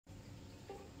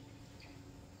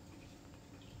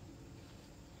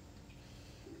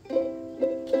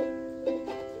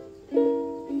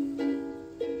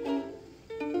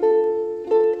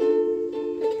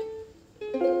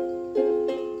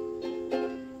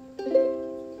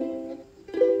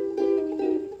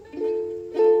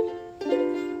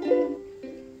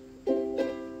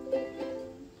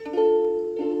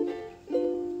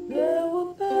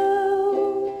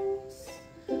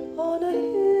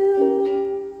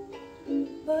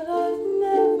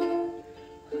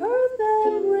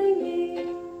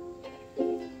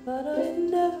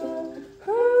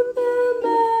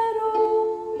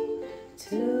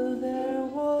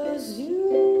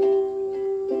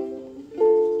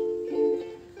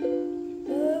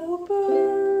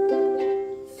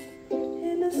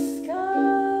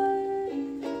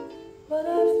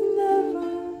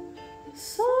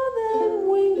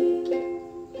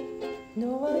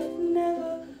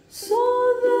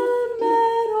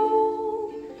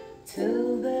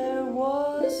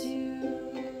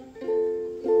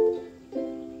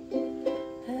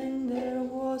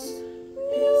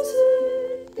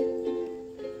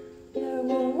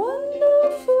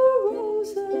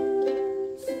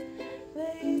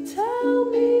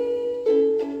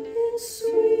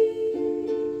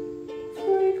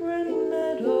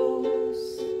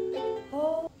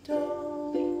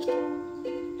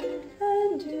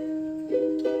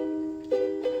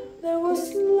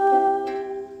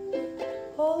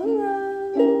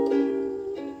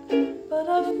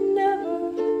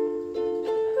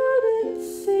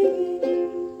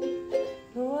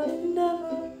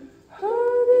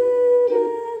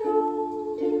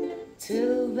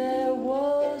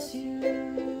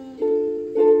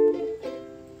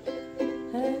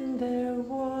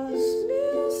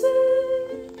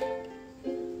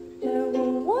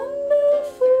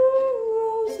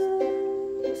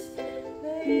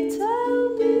tell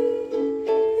me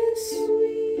in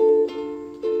sweet,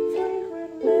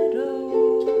 fragrant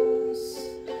meadows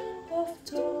of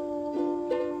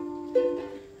dawn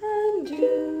and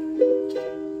dew,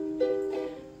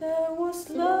 there was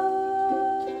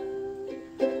love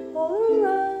all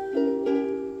around,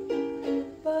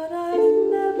 but I've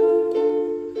never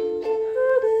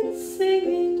heard it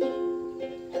singing,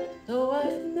 though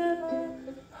I've never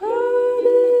heard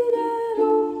it at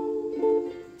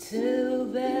all, till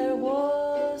there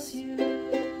was you.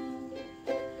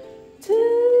 Till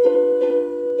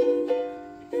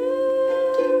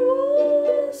there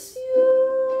was you.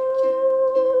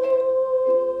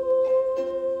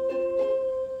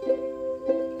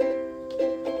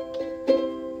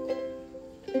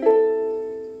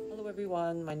 Hello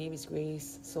everyone, my name is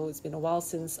Grace. So it's been a while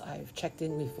since I've checked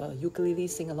in with a ukulele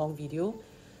sing-along video.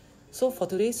 So for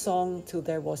today's song, Till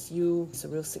There Was You, it's a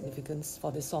real significance for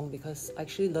this song because I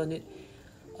actually learned it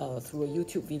through a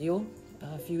YouTube video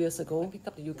a few years ago. I picked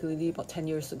up the ukulele about 10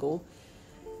 years ago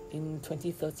in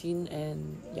 2013,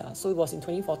 and yeah, so it was in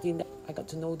 2014 that I got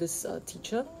to know this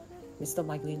teacher, Mr.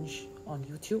 Mike Lynch, on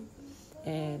YouTube.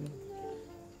 And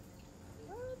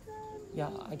yeah,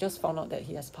 I just found out that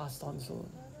he has passed on, so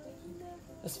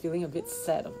I was feeling a bit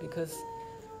sad because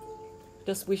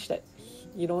just wish that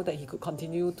that he could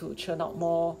continue to churn out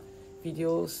more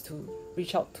videos to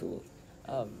reach out to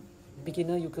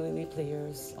beginner ukulele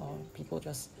players or people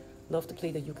just love to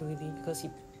play the ukulele, because he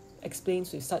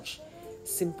explains with such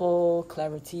simple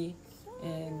clarity.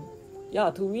 And yeah,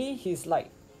 to me he's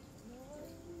like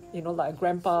like a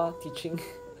grandpa teaching.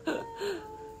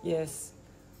 Yes,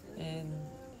 and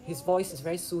his voice is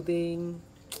very soothing,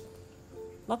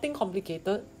 nothing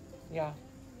complicated, yeah,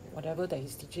 whatever that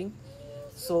he's teaching.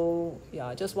 So yeah,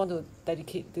 I just want to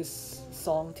dedicate this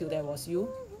song, Till There Was You,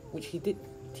 which he did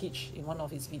teach in one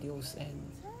of his videos.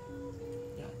 And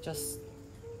yeah, just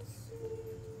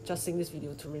sing this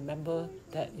video to remember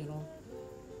that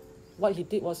what he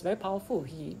did was very powerful.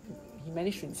 He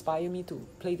managed to inspire me to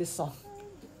play this song.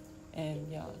 And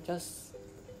yeah, just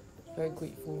very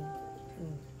grateful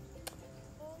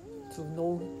to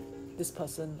know this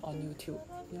person on YouTube.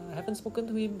 Yeah, I haven't spoken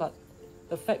to him, but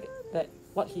the fact that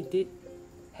what he did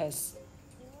has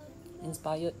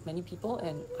inspired many people,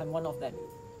 and I'm one of them.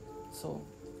 So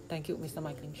thank you, Mr.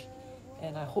 Mike Lynch,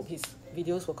 and I hope his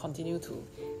videos will continue to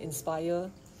inspire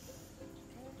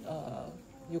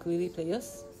ukulele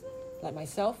players like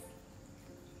myself,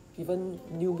 even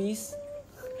newbies.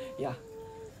 Yeah,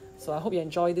 so I hope you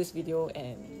enjoy this video,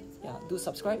 and yeah, do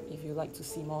subscribe if you like to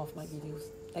see more of my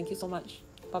videos. Thank you so much.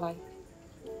 Bye bye.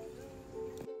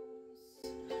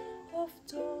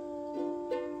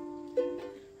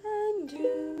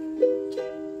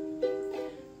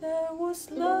 There was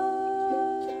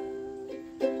love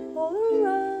all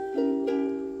around,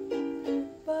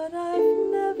 but I've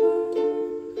never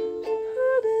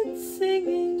heard it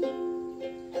singing,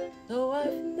 though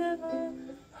I've never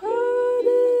heard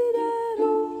it at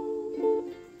all,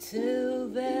 till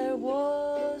there was